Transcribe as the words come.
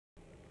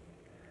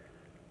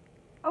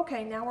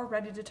Okay, now we're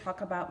ready to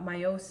talk about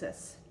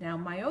meiosis. Now,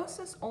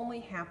 meiosis only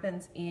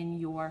happens in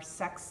your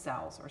sex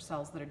cells, or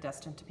cells that are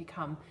destined to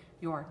become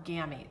your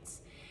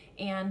gametes.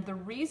 And the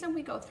reason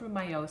we go through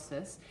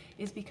meiosis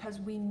is because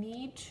we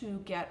need to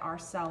get our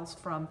cells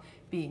from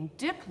being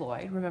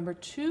diploid, remember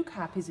 2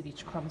 copies of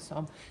each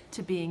chromosome,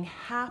 to being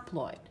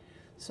haploid.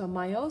 So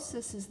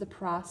meiosis is the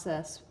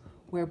process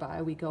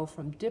whereby we go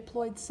from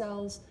diploid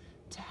cells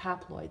to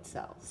haploid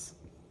cells.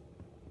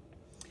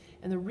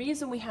 And the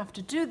reason we have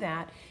to do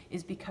that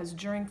is because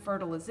during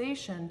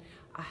fertilization,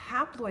 a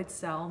haploid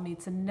cell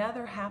meets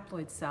another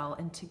haploid cell,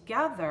 and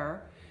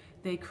together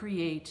they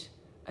create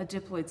a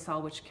diploid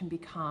cell, which can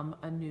become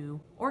a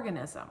new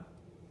organism.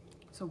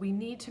 So we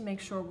need to make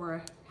sure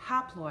we're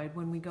haploid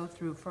when we go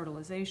through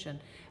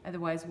fertilization,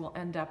 otherwise we'll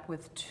end up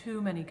with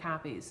too many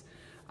copies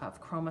of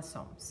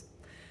chromosomes.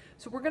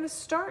 So we're going to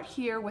start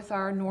here with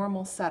our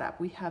normal setup.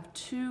 We have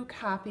 2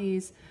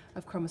 copies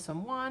of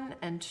chromosome 1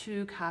 and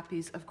 2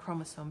 copies of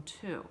chromosome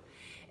 2.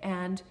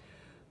 And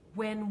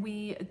when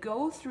we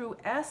go through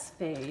S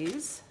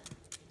phase,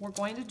 we're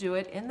going to do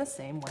it in the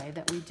same way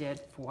that we did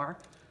for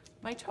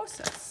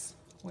mitosis.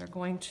 We're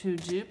going to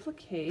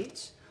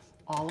duplicate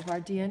all of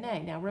our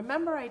DNA. Now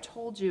remember, I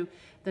told you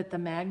that the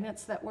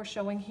magnets that we're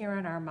showing here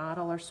in our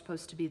model are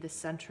supposed to be the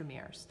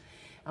centromeres.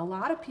 A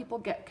lot of people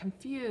get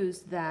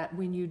confused that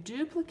when you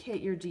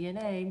duplicate your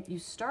DNA, you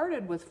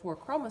started with 4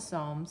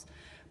 chromosomes,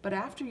 but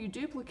after you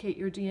duplicate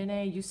your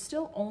DNA, you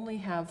still only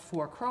have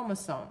 4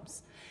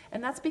 chromosomes.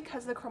 And that's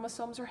because the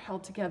chromosomes are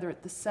held together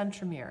at the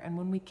centromere. And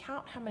when we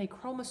count how many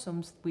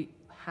chromosomes we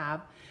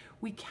have,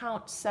 we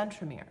count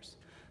centromeres.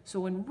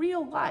 So in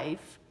real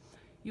life,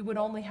 you would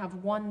only have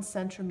 1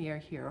 centromere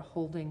here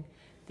holding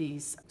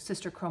these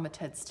sister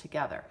chromatids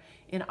together.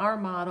 In our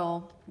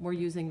model, we're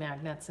using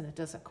magnets and it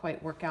doesn't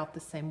quite work out the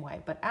same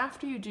way. But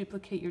after you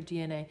duplicate your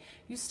DNA,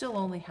 you still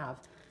only have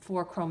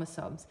 4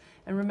 chromosomes.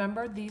 And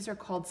remember, these are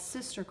called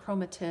sister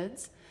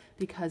chromatids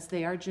because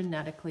they are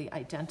genetically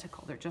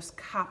identical. They're just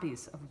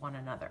copies of one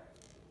another.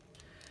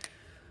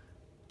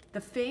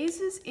 The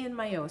phases in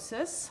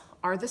meiosis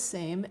are the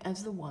same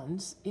as the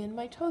ones in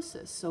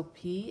mitosis, so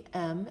P,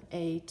 M,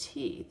 A,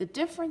 T. The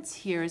difference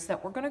here is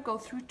that we're going to go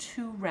through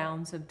 2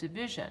 rounds of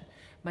division,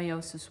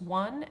 meiosis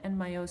 1 and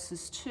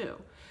meiosis 2.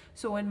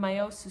 So in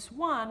meiosis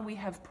 1, we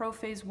have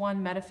prophase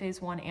 1,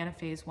 metaphase 1,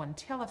 anaphase 1,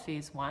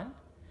 telophase 1.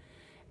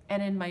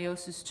 And in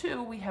meiosis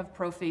 2, we have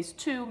prophase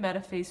 2,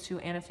 metaphase 2,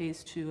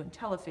 anaphase 2, and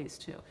telophase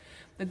 2.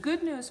 The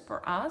good news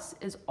for us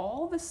is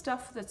all the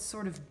stuff that's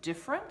sort of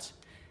different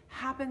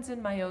happens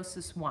in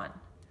meiosis 1.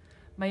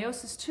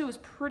 Meiosis 2 is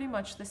pretty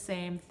much the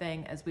same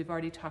thing as we've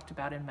already talked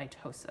about in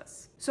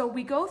mitosis. So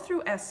we go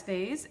through S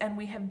phase and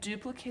we have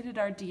duplicated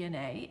our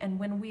DNA, and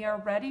when we are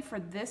ready for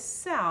this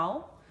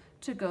cell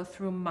to go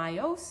through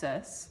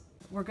meiosis,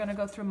 we're going to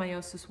go through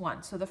meiosis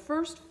 1. So the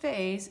first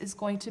phase is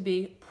going to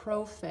be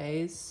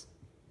prophase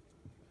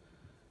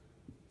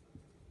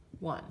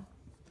 1.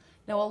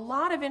 Now a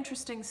lot of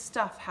interesting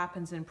stuff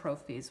happens in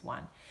prophase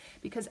 1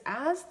 because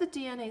as the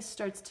DNA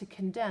starts to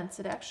condense,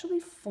 it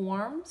actually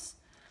forms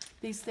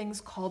these things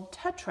called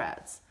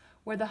tetrads,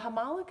 where the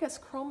homologous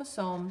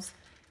chromosomes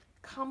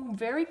come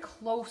very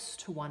close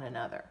to one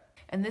another.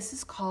 And this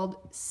is called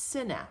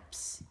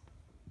synapse,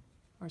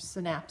 or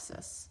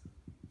synapsis.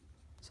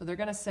 So they're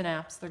going to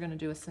synapse, they're going to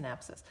do a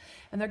synapsis.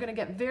 And they're going to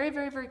get very,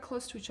 very, very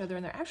close to each other,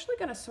 and they're actually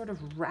going to sort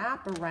of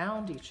wrap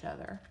around each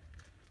other.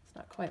 It's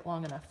not quite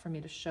long enough for me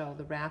to show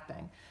the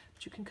wrapping,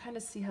 but you can kind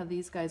of see how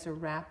these guys are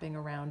wrapping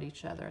around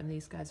each other and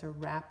these guys are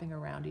wrapping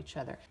around each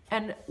other.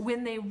 And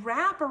when they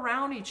wrap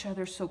around each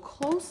other so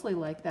closely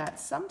like that,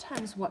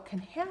 sometimes what can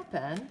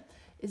happen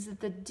is that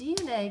the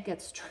DNA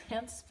gets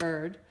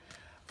transferred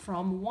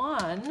from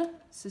one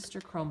sister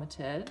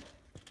chromatid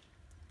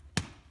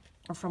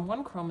or from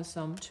one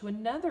chromosome to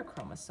another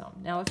chromosome.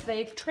 Now, if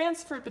they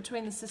transferred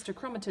between the sister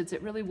chromatids,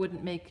 it really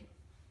wouldn't make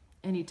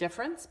any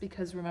difference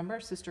because remember,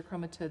 sister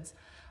chromatids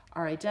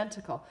are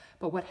identical.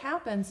 But what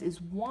happens is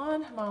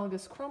one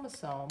homologous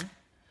chromosome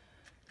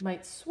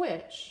might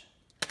switch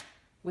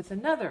with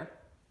another,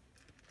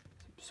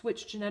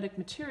 switch genetic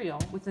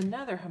material with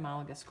another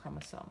homologous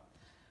chromosome.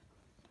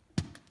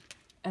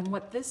 And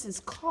what this is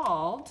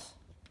called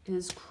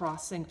is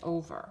crossing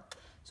over.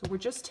 So we're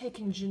just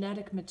taking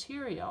genetic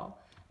material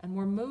and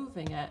we're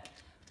moving it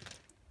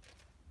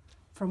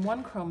from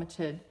one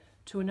chromatid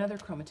to another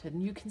chromatid.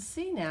 And you can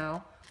see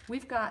now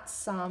we've got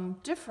some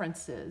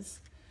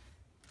differences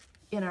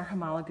in our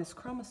homologous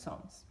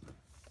chromosomes.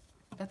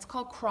 That's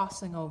called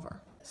crossing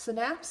over.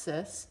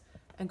 Synapsis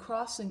and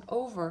crossing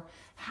over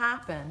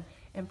happen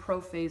in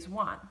prophase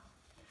 1.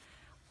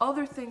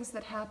 Other things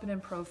that happen in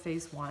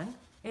prophase 1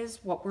 is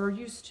what we're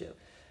used to.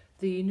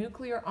 The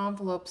nuclear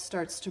envelope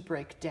starts to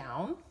break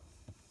down,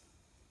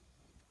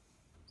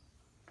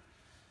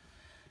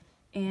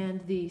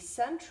 and the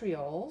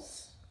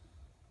centrioles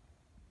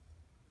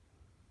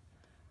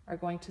are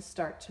going to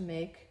start to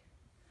make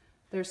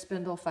their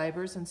spindle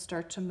fibers and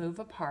start to move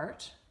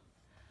apart.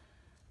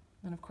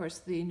 And of course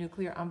the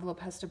nuclear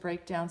envelope has to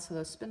break down so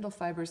those spindle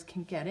fibers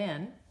can get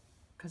in,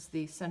 because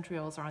the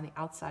centrioles are on the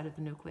outside of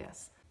the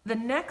nucleus. The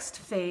next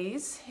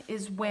phase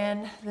is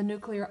when the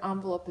nuclear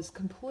envelope is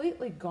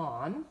completely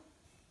gone.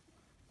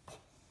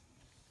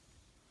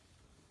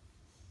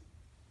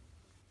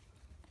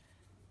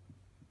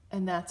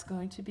 And that's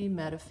going to be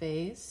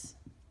metaphase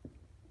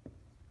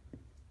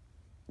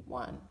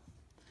 1.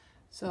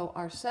 So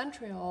our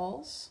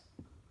centrioles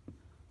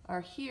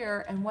are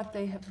here, and what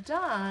they have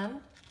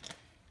done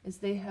is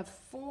they have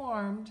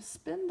formed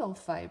spindle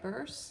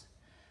fibers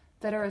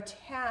that are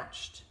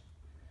attached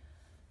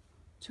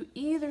to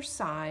either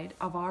side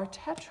of our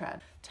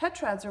tetrad.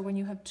 Tetrads are when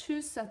you have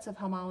two sets of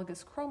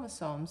homologous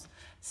chromosomes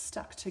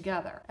stuck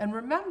together. And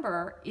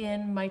remember,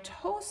 in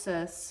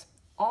mitosis,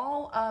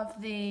 all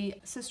of the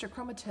sister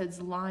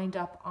chromatids lined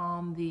up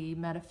on the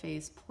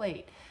metaphase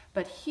plate.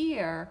 But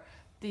here,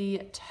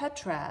 the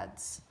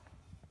tetrads,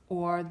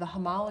 or the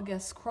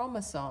homologous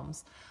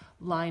chromosomes,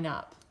 line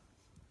up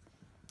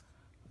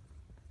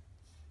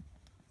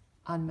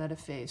on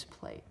metaphase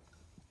plate.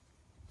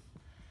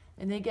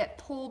 And they get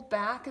pulled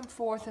back and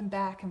forth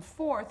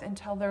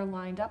until they're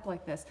lined up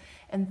like this.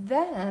 And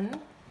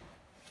then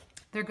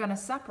they're going to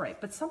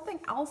separate. But something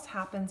else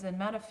happens in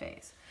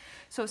metaphase.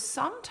 So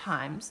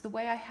sometimes, the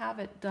way I have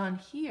it done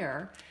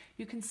here,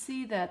 you can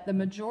see that the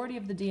majority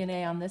of the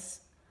DNA on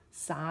this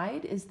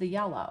side is the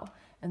yellow,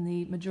 and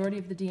the majority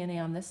of the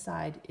DNA on this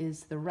side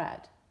is the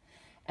red.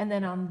 And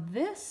then on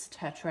this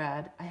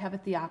tetrad, I have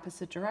it the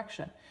opposite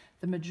direction.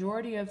 The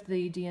majority of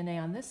the DNA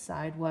on this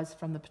side was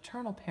from the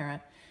paternal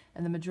parent,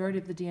 and the majority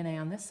of the DNA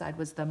on this side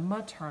was the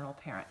maternal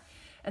parent.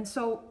 And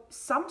so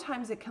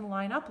sometimes it can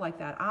line up like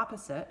that,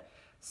 opposite.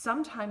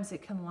 Sometimes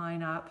it can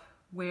line up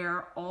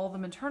where all the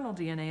maternal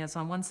DNA is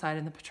on one side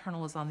and the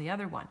paternal is on the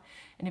other one.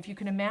 And if you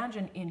can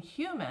imagine, in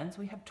humans,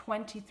 we have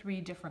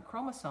 23 different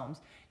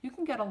chromosomes. You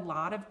can get a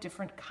lot of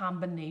different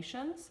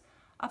combinations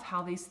of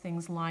how these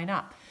things line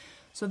up.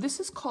 So this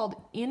is called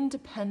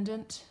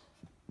independent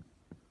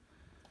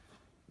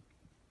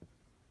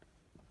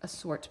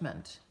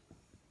assortment.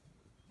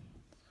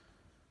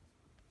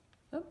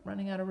 Oh,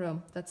 running out of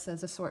room. That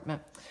says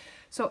assortment.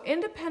 So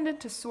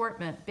independent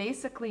assortment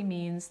basically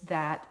means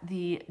that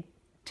the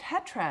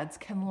tetrads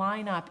can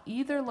line up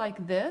either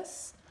like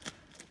this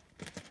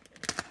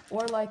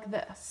or like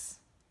this.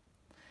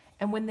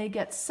 And when they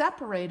get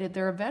separated,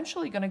 they're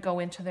eventually going to go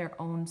into their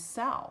own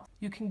cell.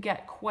 You can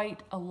get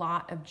quite a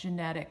lot of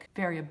genetic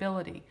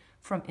variability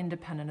from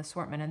independent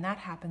assortment, and that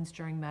happens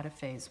during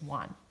metaphase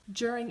 1.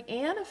 During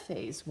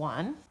anaphase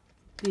 1,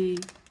 the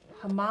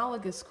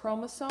homologous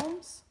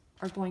chromosomes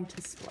are going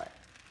to split.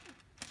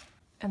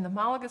 And the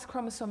homologous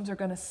chromosomes are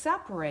going to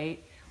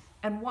separate,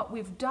 and what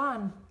we've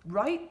done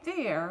right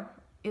there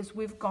is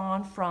we've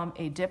gone from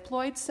a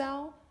diploid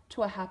cell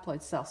to a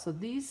haploid cell. So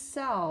these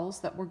cells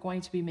that we're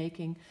going to be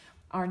making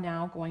are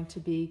now going to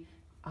be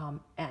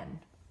N.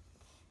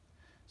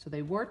 So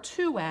they were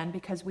 2N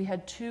because we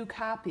had 2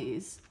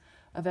 copies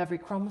of every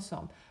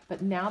chromosome.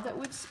 But now that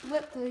we've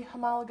split the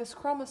homologous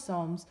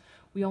chromosomes,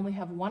 we only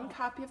have 1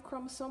 copy of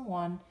chromosome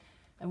 1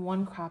 and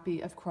 1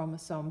 copy of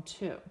chromosome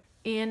 2.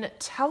 In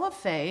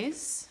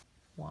telophase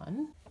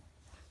 1,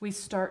 we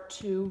start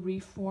to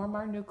reform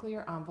our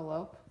nuclear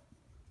envelope.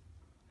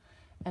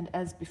 And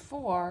as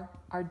before,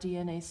 our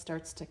DNA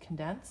starts to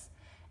condense.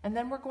 And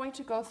then we're going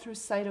to go through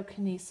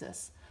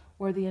cytokinesis,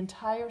 where the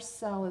entire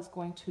cell is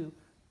going to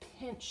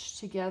pinch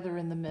together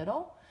in the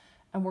middle,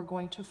 and we're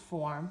going to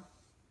form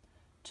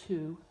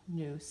 2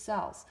 new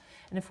cells.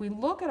 And if we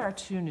look at our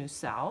 2 new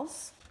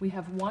cells, we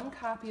have 1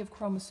 copy of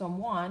chromosome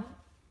 1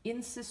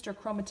 in sister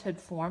chromatid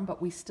form,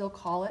 but we still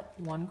call it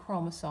 1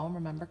 chromosome,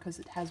 remember, because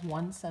it has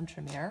 1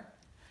 centromere.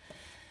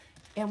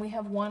 And we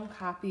have 1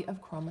 copy of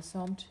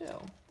chromosome 2.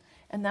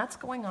 And that's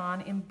going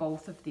on in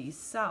both of these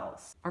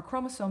cells. Our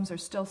chromosomes are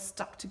still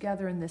stuck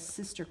together in this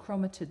sister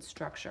chromatid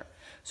structure.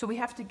 So we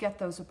have to get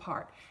those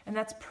apart. And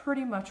that's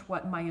pretty much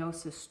what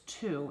meiosis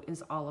II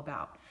is all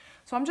about.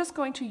 So I'm just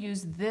going to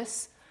use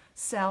this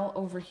cell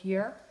over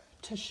here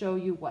to show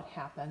you what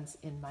happens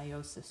in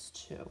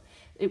meiosis II.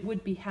 It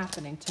would be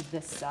happening to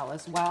this cell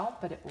as well,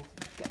 but it will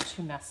get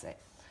too messy.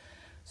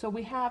 So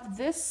we have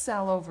this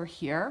cell over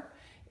here.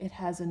 It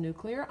has a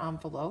nuclear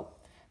envelope,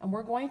 and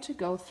we're going to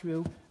go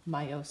through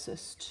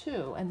meiosis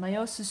II. And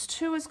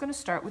meiosis II is going to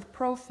start with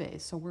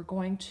prophase. So we're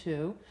going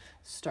to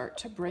start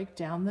to break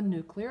down the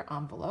nuclear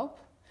envelope.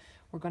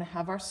 We're going to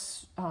have our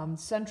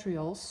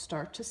centrioles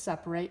start to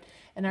separate,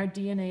 and our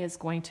DNA is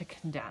going to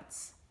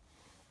condense.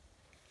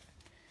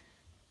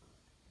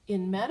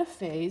 In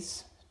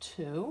metaphase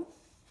 2,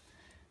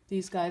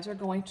 these guys are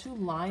going to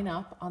line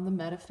up on the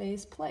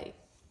metaphase plate.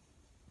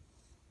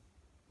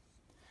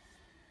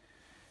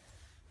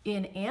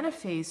 In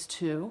anaphase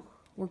 2,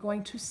 we're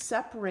going to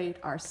separate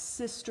our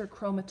sister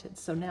chromatids.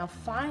 So now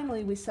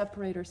finally we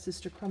separate our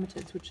sister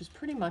chromatids, which is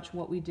pretty much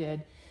what we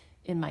did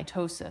in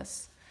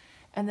mitosis.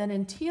 And then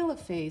in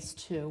telophase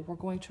 2, we're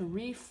going to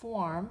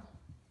reform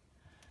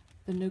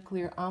the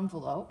nuclear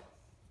envelope.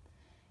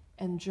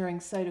 And during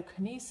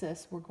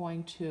cytokinesis, we're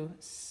going to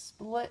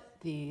split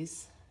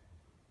these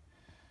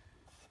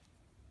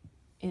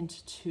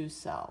into 2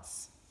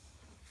 cells.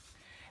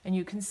 And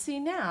you can see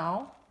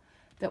now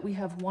that we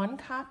have one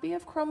copy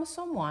of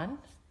chromosome 1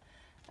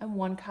 and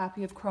one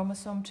copy of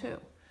chromosome 2.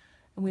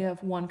 And we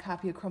have one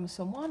copy of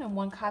chromosome 1 and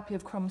one copy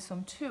of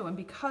chromosome 2. And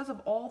because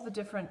of all the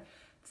different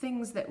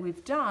things that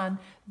we've done,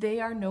 they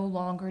are no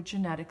longer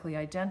genetically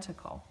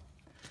identical.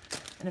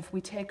 And if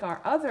we take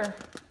our other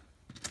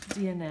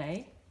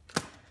DNA,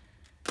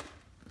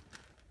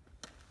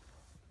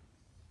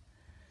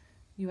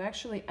 you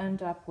actually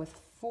end up with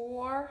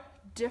 4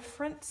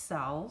 different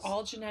cells.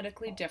 All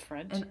genetically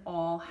different. And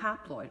all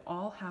haploid,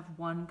 all have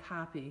one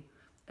copy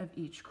of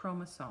each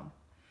chromosome.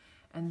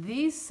 And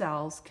these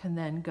cells can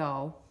then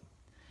go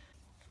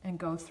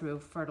through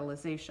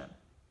fertilization.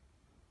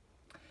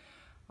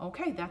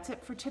 Okay, that's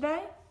it for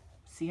today.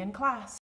 See you in class.